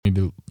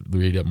need to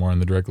read up more on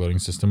the direct loading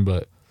system,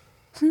 but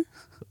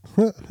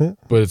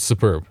it's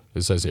superb,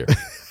 it says here.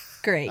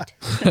 Great.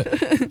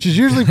 She's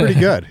usually pretty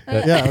good.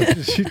 Yeah.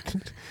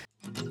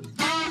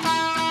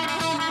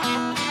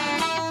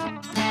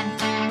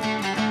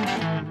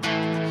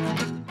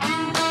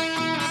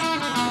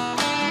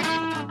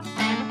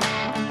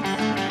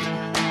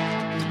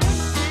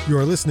 You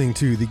are listening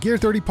to the Gear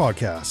 30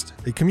 podcast,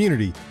 a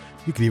community,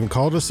 you could even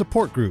call it a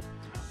support group,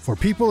 for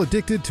people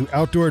addicted to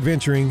outdoor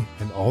adventuring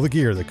and all the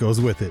gear that goes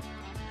with it.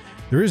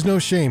 There is no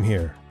shame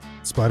here.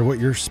 In spite of what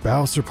your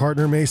spouse or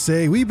partner may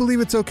say, we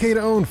believe it's okay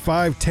to own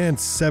 5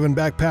 tents, 7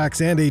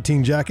 backpacks, and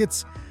 18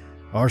 jackets.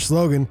 Our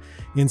slogan,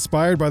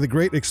 inspired by the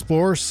great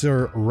explorer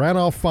Sir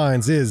Ranulph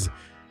Fiennes, is,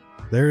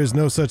 there is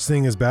no such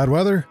thing as bad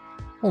weather,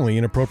 only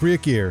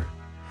inappropriate gear.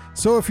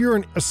 So if you're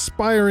an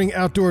aspiring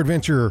outdoor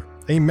adventurer,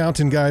 a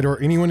mountain guide, or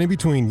anyone in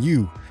between,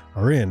 you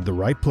are in the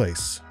right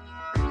place.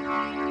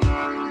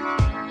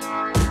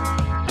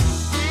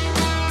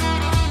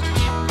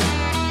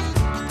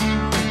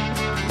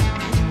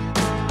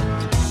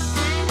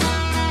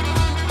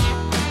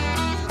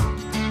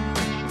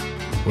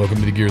 Welcome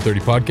to the Gear 30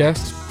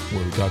 podcast,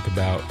 where we talk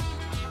about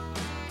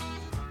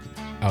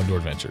outdoor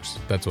adventures.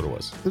 That's what it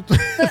was.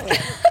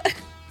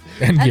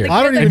 And gear.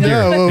 I don't even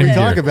know what we And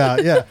talk gear.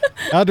 about. Yeah.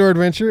 Outdoor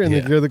adventure and the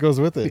Yeah. gear that goes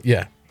with it.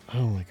 Yeah.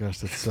 Oh my gosh,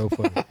 that's so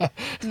funny.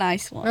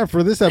 Nice one. Yeah,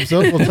 for this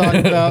episode, we'll talk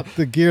about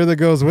the gear that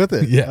goes with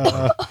it.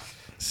 Yeah.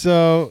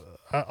 So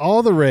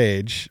all the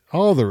rage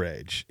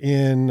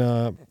in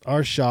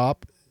our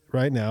shop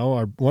right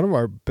now, one of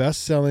our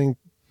best-selling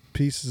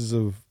pieces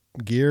of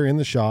gear in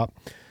the shop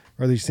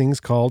are these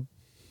things called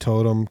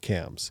Totem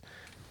CAMS.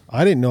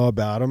 I didn't know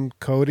about them.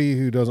 Cody,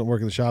 who doesn't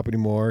work in the shop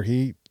anymore,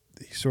 he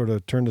sort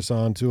of turned us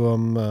on to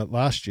them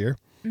last year,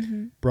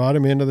 brought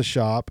them into the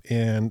shop,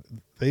 and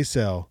they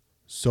sell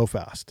so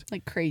fast.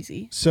 Like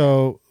crazy.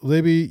 So,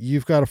 Libby,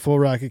 you've got a full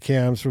rack of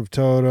cams from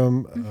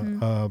Totem.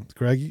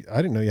 Greg, I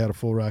didn't know you had a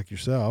full rack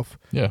yourself.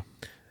 Yeah.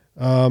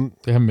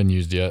 They haven't been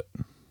used yet.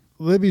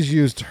 Libby's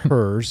used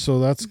hers, so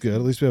that's good.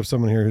 At least we have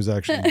someone here who's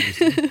actually used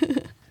them.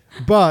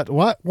 But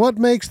what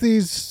makes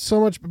these so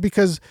much?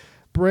 Because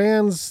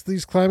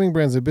these climbing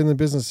brands have been in the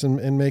business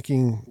and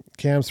making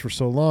cams for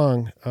so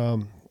long,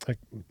 like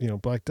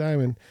Black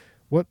Diamond.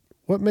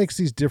 What makes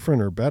these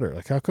different or better?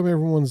 Like, how come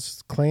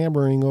everyone's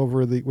clamoring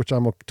over which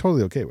I'm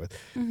totally okay with,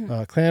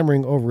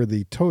 clamoring over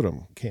the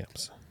Totem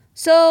cams?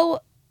 So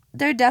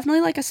they're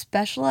definitely like a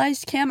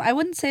specialized cam. I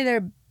wouldn't say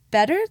they're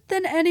better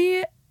than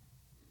any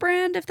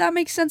brand, if that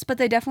makes sense, but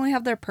they definitely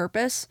have their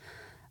purpose.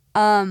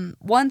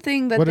 One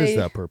thing that What is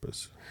that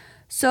purpose?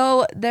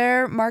 So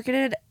they're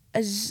marketed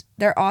as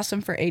they're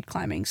awesome for aid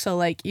climbing. So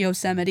like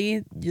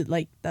Yosemite,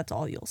 that's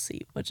all you'll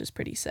see, which is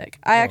pretty sick.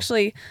 I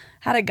actually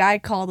had a guy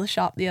call the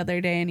shop the other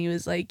day and he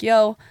was like,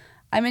 yo,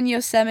 I'm in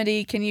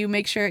Yosemite. Can you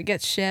make sure it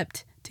gets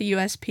shipped to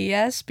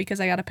USPS? Because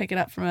I got to pick it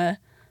up from a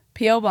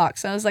P.O.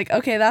 box. I was like,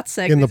 okay, that's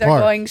sick. These are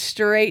going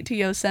straight to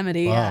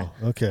Yosemite. Wow,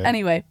 yeah. okay.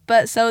 Anyway,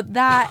 but so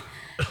that,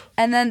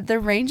 and then the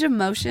range of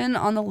motion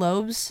on the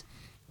lobes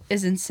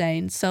is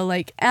insane. So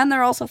and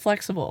they're also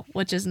flexible,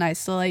 which is nice.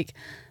 So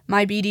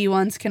my BD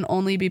ones can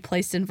only be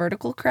placed in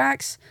vertical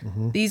cracks.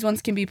 These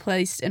ones can be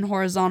placed in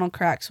horizontal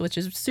cracks, which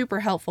is super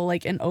helpful.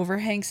 Like in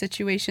overhang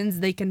situations,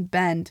 they can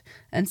bend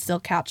and still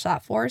catch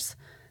that force,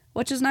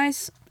 which is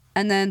nice.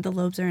 And then the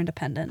lobes are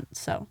independent.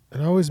 So it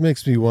always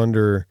makes me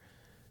wonder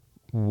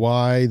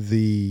why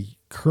the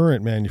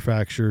current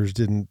manufacturers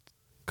didn't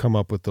come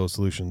up with those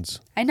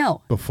solutions. I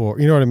know. Before.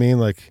 You know what I mean?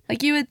 Like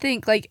you would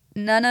think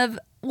none of,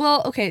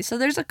 well, okay, so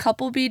there's a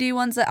couple BD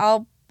ones that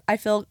I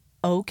feel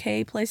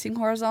okay placing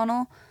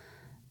horizontal,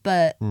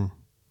 but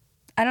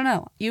I don't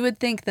know. You would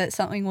think that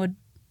something would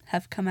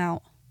have come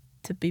out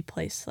to be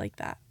placed like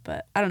that,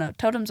 but I don't know.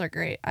 Totems are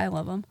great. I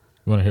love them.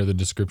 You want to hear the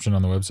description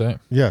on the website?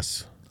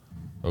 Yes.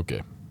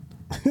 Okay.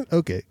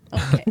 Okay.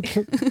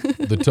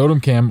 The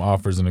Totem Cam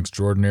offers an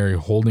extraordinary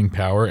holding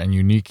power and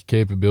unique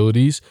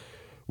capabilities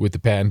with the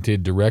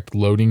patented direct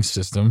loading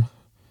system,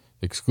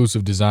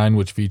 exclusive design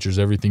which features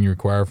everything you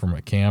require from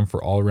a cam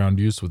for all-around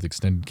use with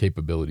extended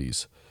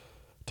capabilities.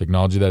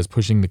 Technology that is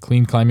pushing the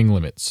clean climbing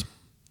limits.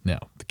 Now,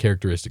 the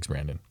characteristics,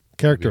 Brandon.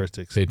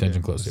 Characteristics. Pay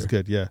attention close This here. is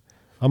good, yeah.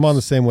 I'm on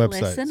the same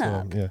website. Listen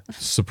up. Yeah.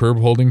 Superb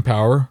holding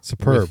power.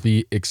 Superb. With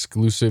the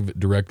exclusive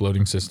direct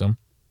loading system.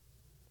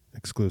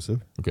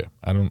 Exclusive. Okay.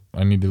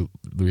 I need to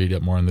read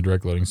up more on the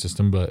direct loading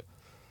system, but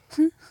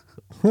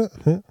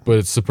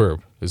it's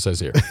superb, it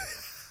says here.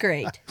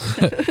 Great.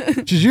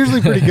 She's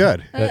usually pretty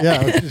good.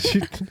 Yeah.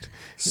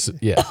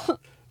 Yeah.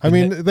 I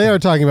mean, they are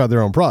talking about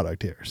their own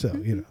product here, so,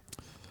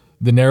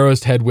 The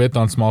narrowest head width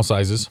on small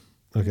sizes.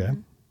 Okay.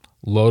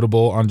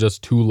 Loadable on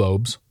just 2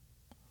 lobes.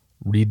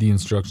 Read the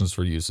instructions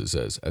for use, it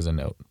says, as a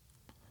note.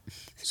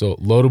 So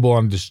loadable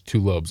on just 2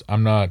 lobes.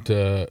 I'm not,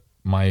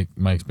 my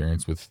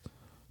experience with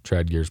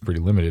trad gear is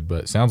pretty limited,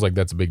 but it sounds like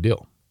that's a big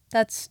deal.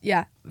 That's,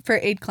 yeah, for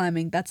aid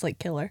climbing, that's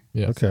killer.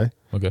 Yeah. Okay.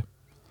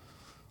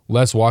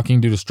 Less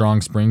walking due to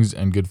strong springs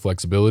and good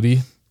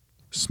flexibility.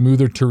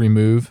 Smoother to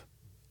remove.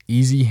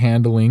 Easy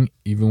handling,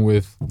 even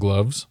with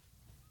gloves.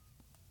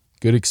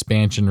 good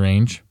expansion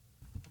range,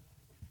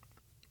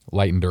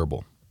 light and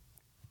durable.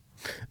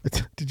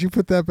 Did you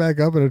put that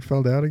back up and it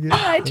fell down again?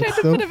 I tried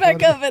to put it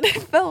back up and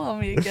it fell on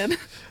me again.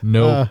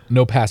 No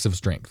passive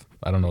strength.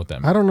 I don't know what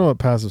that means. I don't know what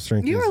passive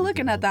strength is. You were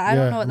looking at that. I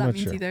don't know what that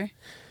means either.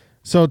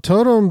 So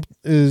Totem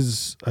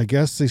is, I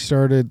guess they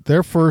started,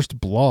 their first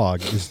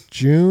blog is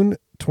June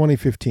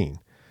 2015.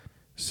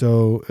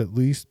 So at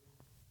least,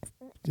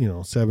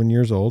 7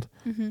 years old.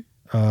 Mm-hmm.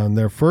 On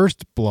their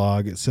first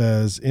blog, it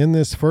says, in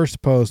this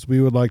first post, we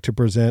would like to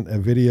present a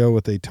video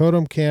with a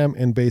Totem cam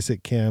and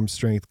basic cam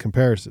strength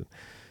comparison.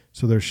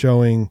 So they're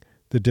showing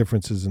the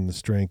differences in the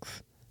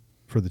strength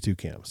for the two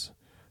cams.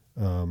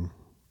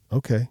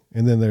 Okay.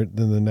 And then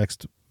the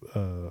next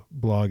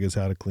blog is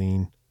how to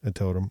clean a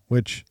Totem,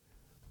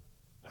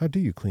 how do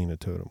you clean a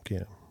Totem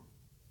cam?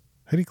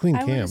 How do you clean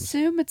I cams? would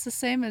assume it's the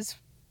same as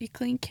you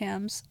clean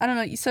cams. I don't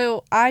know.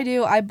 So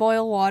I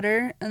boil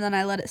water and then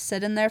I let it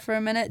sit in there for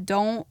a minute.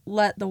 Don't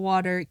let the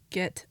water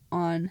get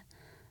on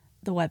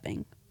the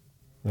webbing.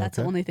 That's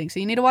the only thing. So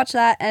you need to watch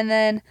that. And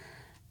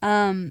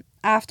then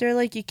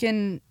after, you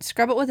can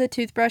scrub it with a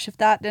toothbrush if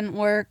that didn't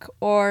work,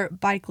 or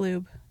bike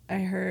lube, I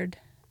heard,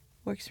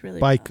 works really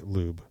well. Bike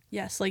lube.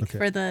 Yes,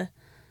 for the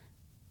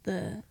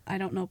I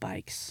don't know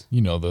bikes.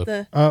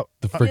 The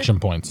friction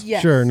points.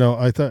 Yes. Sure. No,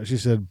 I thought she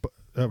said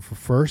for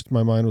first.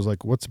 My mind was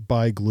like, what's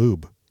bike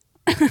lube?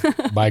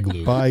 Bike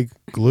lube. Bike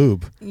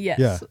lube. Yes.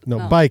 Yeah.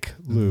 No, bike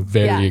lube.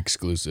 Very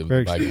exclusive.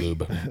 Very bike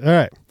lube. All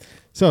right.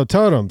 So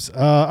Totems.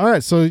 All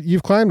right. So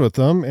you've climbed with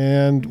them,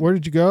 and where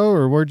did you go,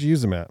 or where did you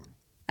use them at?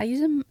 I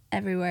use them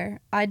everywhere.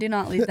 I do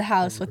not leave the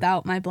house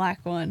without my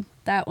black one.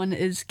 That one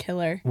is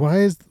killer. Why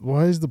is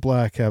the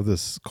black have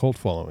this cult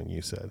following?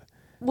 You said.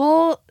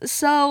 Well,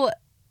 so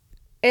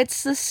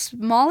it's the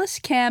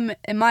smallest cam,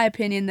 in my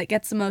opinion, that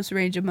gets the most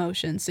range of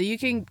motion. So you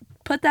can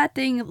put that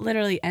thing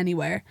literally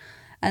anywhere.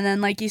 And then,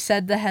 like you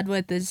said, the head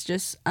width is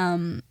just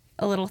a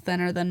little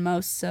thinner than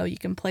most, so you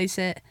can place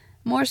it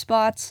more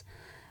spots.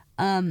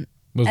 Those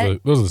are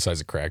the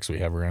size of cracks we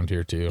have around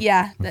here too.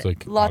 Yeah,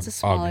 it's lots of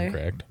smaller.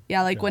 cracked.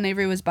 Yeah, when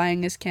Avery was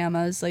buying his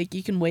camos,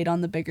 you can wait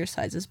on the bigger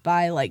sizes,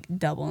 buy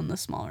double in the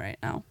small right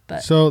now.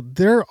 But so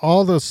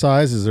all those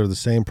sizes are the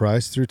same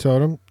price through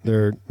Totem.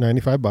 They're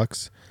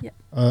 $95. Yeah.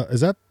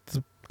 Is that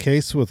the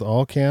case with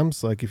all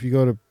cams? If you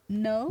go to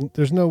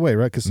there's no way,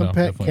 right? Because some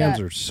cams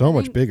are so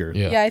much bigger.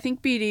 Yeah, I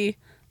think BD.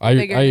 The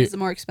bigger it is, the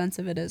more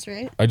expensive it is,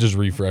 right? I just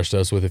refreshed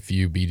us with a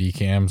few BD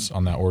cams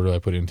on that order I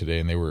put in today,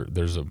 and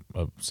there's a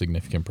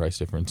significant price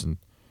difference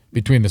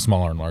between the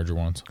smaller and larger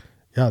ones.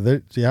 Yeah,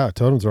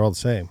 Totems are all the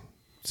same.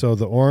 So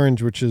the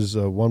orange, which is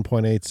a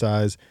 1.8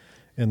 size,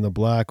 and the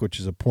black, which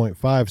is a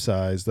 0.5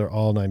 size, they're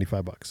all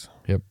 $95.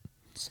 Yep.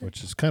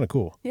 Which is kind of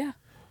cool. Yeah.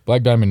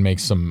 Black Diamond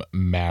makes some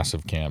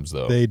massive cams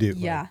though. They do.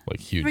 Yeah.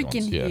 Huge freaking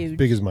ones. Yeah. huge.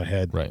 Big as my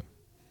head. Right.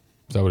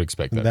 So I would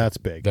expect that. That's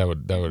big. I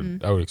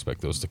would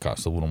expect those to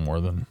cost a little more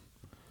than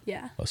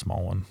a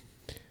small one.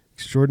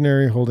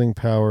 Extraordinary holding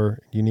power,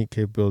 unique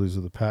capabilities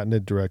with a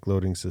patented direct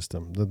loading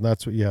system.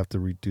 That's what you have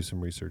to do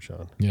some research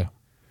on. Yeah.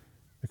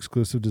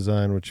 Exclusive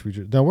design, which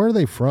features. Now, where are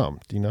they from?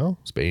 Do you know?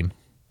 Spain.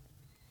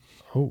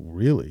 Oh,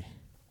 really?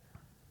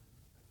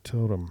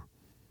 Totem.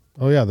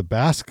 Oh, yeah, the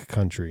Basque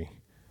country.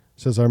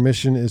 Says our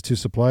mission is to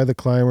supply the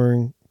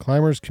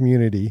climbers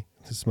community.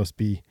 This must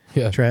be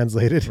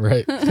translated.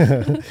 Right.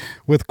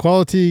 With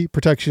quality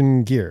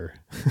protection gear.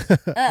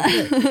 All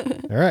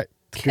right.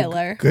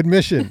 Killer. Good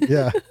mission.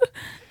 Yeah.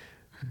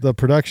 The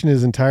production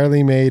is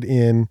entirely made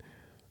in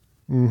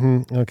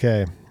Hernani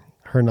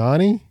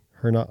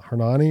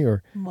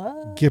or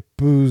What?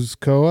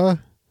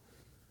 Gipuzkoa.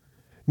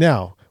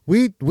 Now,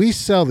 we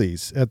sell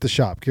these at the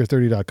shop,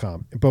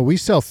 gear30.com, but we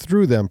sell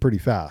through them pretty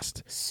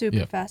fast.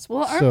 Super fast.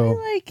 Well, aren't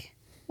we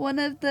one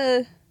of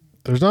the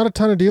There's not a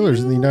ton of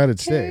dealers in the United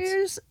States.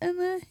 carriers in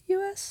the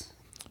U.S.?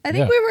 I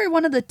think we were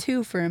one of the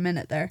two for a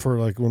minute there. For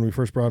when we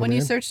first brought them When in?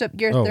 you searched up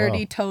Gear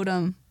 30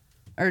 Totem,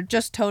 or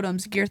just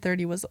Totems, Gear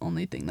 30 was the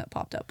only thing that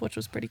popped up, which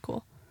was pretty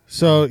cool.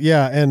 So,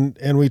 yeah,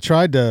 and we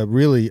tried to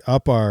really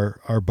up our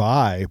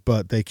buy,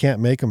 but they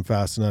can't make them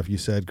fast enough, you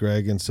said,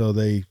 Greg, and so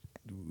we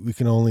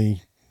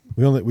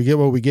get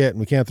what we get, and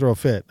we can't throw a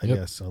fit, I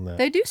guess, on that.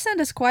 They do send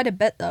us quite a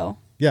bit, though.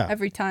 Yeah.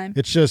 Every time.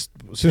 It's just,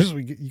 as soon as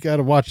you got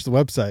to watch the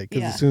website,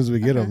 because as soon as we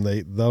get them,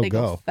 they'll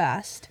go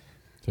fast.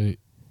 So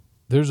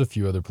there's a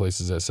few other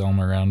places that sell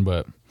them around,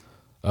 but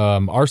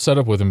our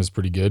setup with them is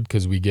pretty good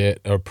because we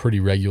get a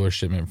pretty regular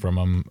shipment from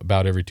them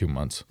about every 2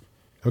 months.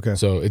 Okay.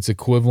 So it's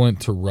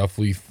equivalent to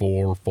roughly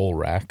 4 full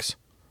racks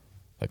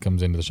that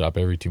comes into the shop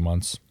every 2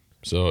 months.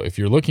 So if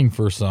you're looking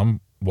for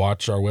some,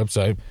 watch our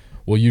website.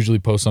 We'll usually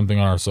post something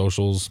on our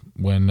socials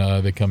when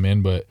they come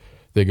in, but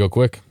they go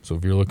quick. So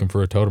if you're looking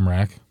for a Totem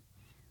rack.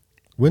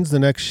 When's the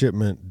next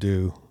shipment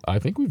due? I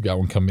think we've got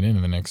one coming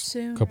in the next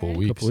couple of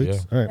weeks. Yeah.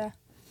 All right. Yeah.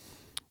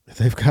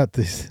 They've got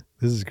this.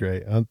 This is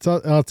great.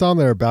 It's on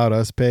their About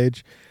Us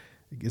page.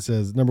 It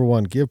says, number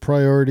 1, give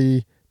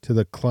priority to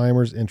the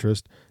climber's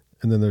interest.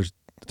 And then it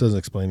doesn't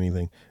explain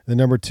anything. And then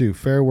number 2,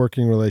 fair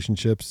working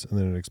relationships. And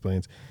then it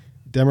explains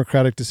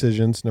democratic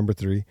decisions. Number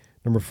 3.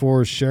 Number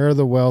 4 is share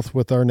the wealth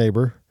with our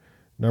neighbor.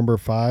 Number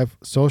 5,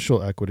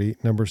 social equity.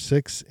 Number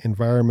 6,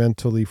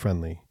 environmentally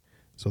friendly.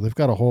 So they've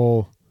got a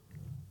whole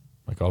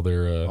Like all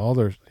their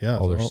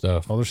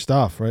stuff. All their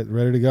stuff, right?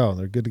 Ready to go.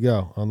 They're good to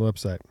go on the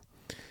website.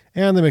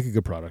 And they make a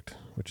good product,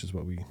 which is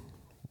why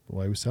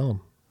we sell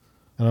them.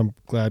 And I'm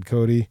glad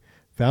Cody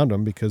found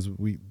them because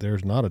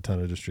there's not a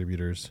ton of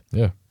distributors.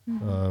 Yeah.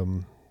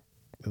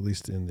 At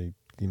least in the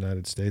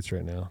United States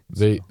right now.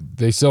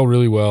 They sell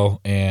really well,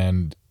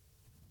 and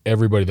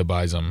everybody that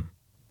buys them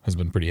has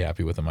been pretty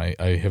happy with them. I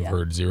have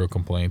heard zero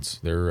complaints.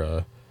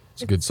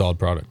 It's a good, solid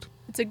product.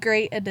 It's a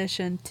great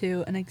addition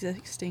to an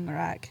existing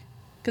rack.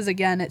 Because,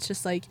 again, it's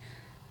just like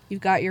you've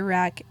got your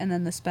rack and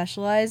then the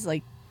Specialized.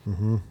 Like,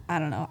 I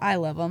don't know. I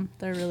love them.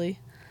 They're really,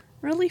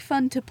 really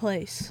fun to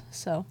place.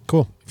 So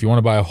cool. If you want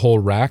to buy a whole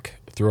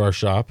rack through our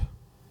shop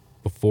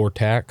before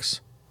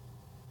tax,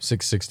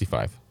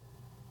 $665.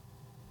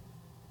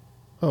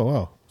 Oh,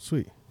 wow.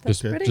 Sweet.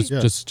 That's pretty.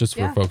 Just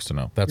for folks to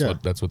know.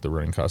 That's what the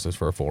running cost is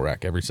for a full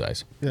rack, every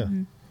size. Yeah.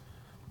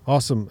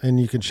 Awesome. And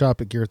you can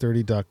shop at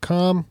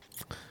gear30.com.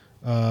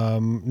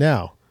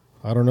 Now,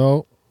 I don't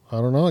know.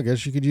 I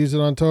guess you could use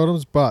it on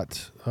totems,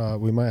 but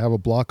we might have a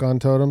block on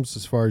totems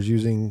as far as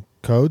using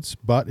codes.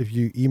 But if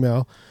you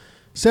email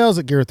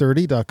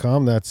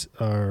sales@gear30.com, that's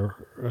our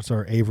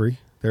Avery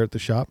there at the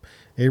shop.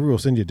 Avery will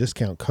send you a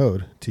discount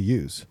code to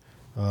use.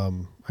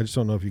 I just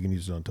don't know if you can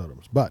use it on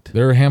totems, but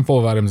there are a handful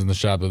of items in the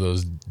shop that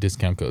those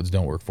discount codes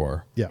don't work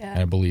for. Yeah. And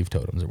I believe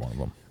totems are one of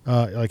them.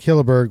 Like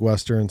Hilleberg,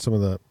 Western, some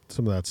of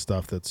that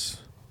stuff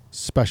that's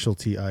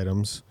specialty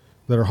items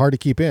that are hard to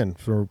keep in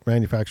for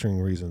manufacturing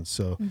reasons.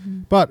 So,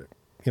 but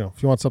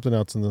if you want something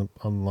else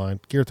online,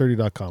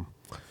 gear30.com.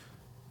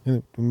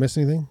 We miss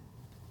anything?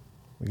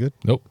 We good?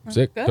 Nope.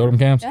 Sick. Good. Totem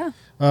cams. Yeah.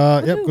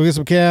 Yep. Go get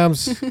some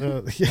cams.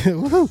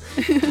 Woohoo!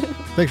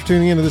 Thanks for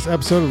tuning in to this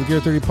episode of the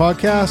Gear 30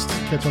 podcast.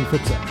 Catch you on the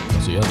flip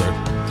side. See you out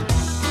there.